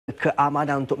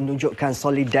keamanan untuk menunjukkan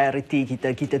solidariti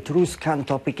kita. Kita teruskan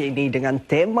topik ini dengan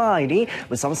tema ini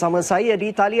bersama-sama saya di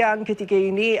talian ketika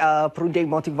ini perunding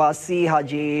motivasi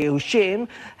Haji Hushim.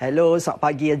 Hello, selamat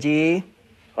pagi Haji.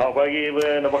 Selamat pagi,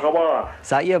 Ben. Apa khabar?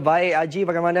 Saya baik, Haji.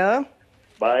 Bagaimana?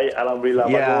 Baik, Alhamdulillah.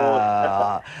 Ya. Bagus.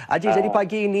 Haji, jadi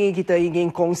pagi ini kita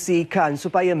ingin kongsikan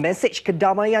supaya mesej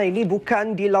kedamaian ini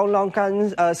bukan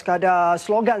dilaung-laungkan sekadar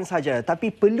slogan saja,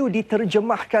 tapi perlu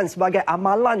diterjemahkan sebagai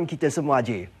amalan kita semua,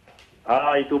 Haji.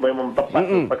 Itu memang tepat.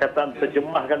 Perkataan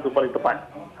terjemahkan itu paling tepat.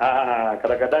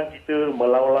 Kadang-kadang kita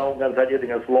melaung-laungkan saja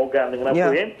dengan slogan, dengan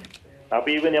apa kan?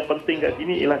 Tapi yang penting kat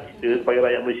sini ialah kita sebagai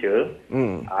rakyat Malaysia,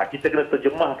 kita kena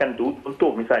terjemahkan tu.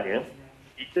 Contoh misalnya,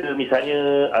 kita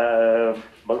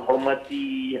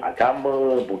menghormati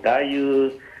agama,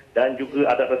 budaya dan juga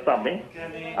adat resam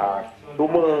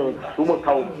semua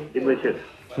kaum di Malaysia.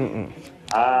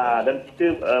 Dan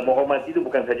kita menghormati itu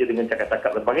bukan saja dengan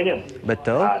cakap-cakap dan sebagainya.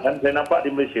 Betul. Dan saya nampak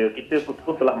di Malaysia kita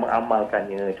betul telah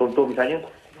mengamalkannya. Contoh misalnya,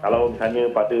 kalau misalnya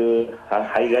pada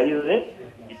hari raya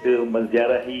kita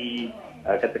menziarahi,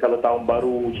 kata kalau tahun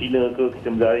baru Cina ke, kita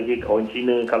menziarahi kawan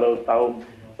Cina. Kalau tahun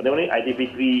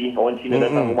Aidilfitri, kawan Cina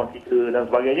datang rumah kita dan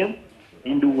sebagainya,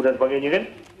 Hindu dan sebagainya kan.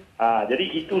 Jadi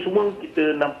itu semua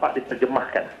kita nampak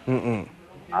diterjemahkan.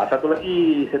 Satu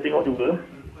lagi saya tengok juga,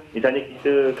 misalnya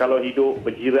kita kalau hidup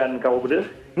berjiran kau benda,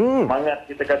 semangat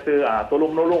kita kata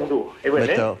tolong-menolong tu.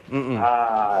 Betul.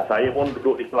 Saya pun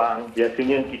duduk di Kelang,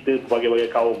 biasanya kita sebagai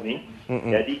kaum ni,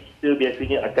 jadi kita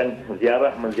biasanya akan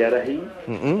menziarahi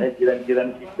jiran-jiran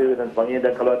kita dan sebagainya,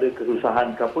 dan kalau ada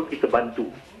kesusahan ke apa, kita bantu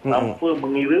tanpa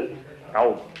mengira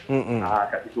kaum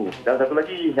kat situ. Dan satu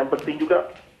lagi yang penting juga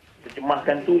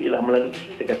terjemahkan tu ialah melalui,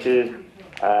 kita kata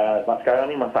sebab sekarang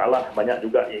ni masalah banyak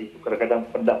juga, iaitu kadang-kadang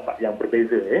pendapat yang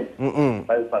berbeza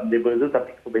berbeza,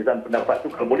 tapi perbezaan pendapat tu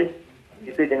kalau boleh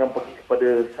kita jangan pergi kepada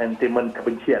sentimen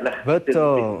kebencian lah.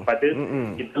 Betul.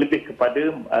 Kita lebih kepada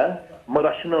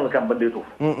merasionalkan benda tu.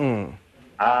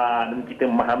 Dan kita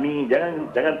memahami,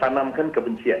 jangan tanamkan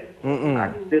kebencian.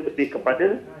 Kita lebih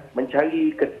kepada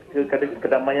mencari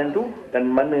kedamaian tu, dan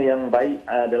mana yang baik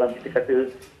dalam kita kata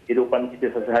kehidupan kita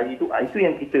sehari-hari tu, itu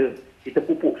yang kita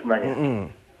pupuk sebenarnya.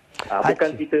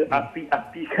 Bukan kita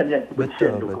api-apikan yang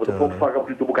kebencian tu. Kalau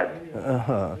itu bukan.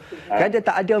 Kadang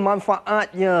tak ada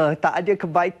manfaatnya, tak ada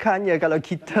kebaikannya kalau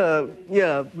kita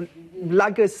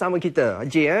belaga sama kita,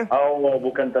 Haji.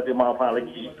 Bukan tak ada manfaat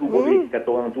lagi. Itu boleh kata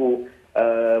orang tu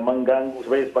mengganggu.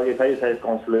 Sebagai saya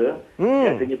kaunselor,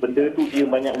 biasanya benda tu dia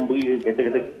banyak memberi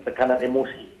kata-kata tekanan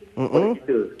emosi kepada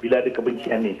kita bila ada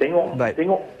kebencian ni.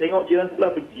 Tengok jiran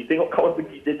sebelah benci, tengok kawan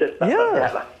benci, dia tak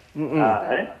sihat lah.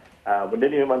 Benda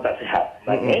ni memang tak sihat.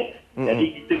 Jadi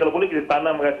kita kalau boleh kita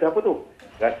tanam rasa apa tu?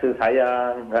 Rasa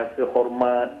sayang, rasa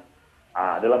hormat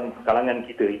dalam kalangan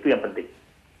kita. Itu yang penting.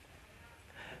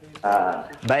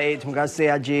 Baik, terima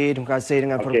kasih Haji. Terima kasih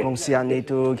dengan perkongsian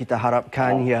itu. Kita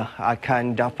harapkan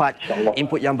akan dapat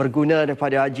input yang berguna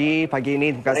daripada Haji pagi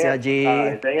ini. Terima kasih Haji.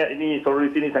 Saya ingat ini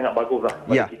solidariti ini sangat bagus lah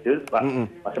bagi kita, sebab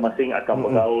masing-masing akan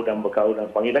bergaul dan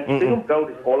sebagainya. Dan kita pun bergaul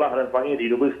di sekolah dan sebagainya, di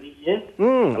universiti.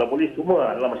 Kalau boleh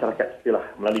semua adalah masyarakat kita lah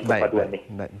melalui perpaduan ni.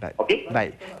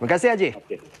 Baik. Terima kasih Haji.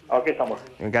 Okey, sama.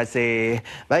 Terima kasih.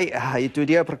 Baik, itu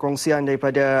dia perkongsian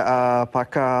daripada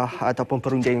pakar ataupun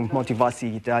perunding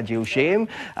motivasi kita, Haji Hushim.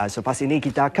 Selepas ini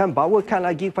kita akan bawakan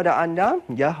lagi kepada anda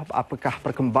apakah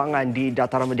perkembangan di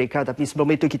Dataran Merdeka. Tapi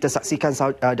sebelum itu kita saksikan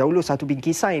dahulu satu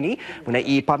bingkisan ini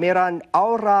mengenai pameran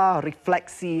Aura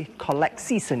Refleksi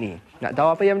Koleksi Seni. Nak tahu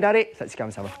apa yang menarik?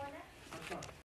 Saksikan bersama.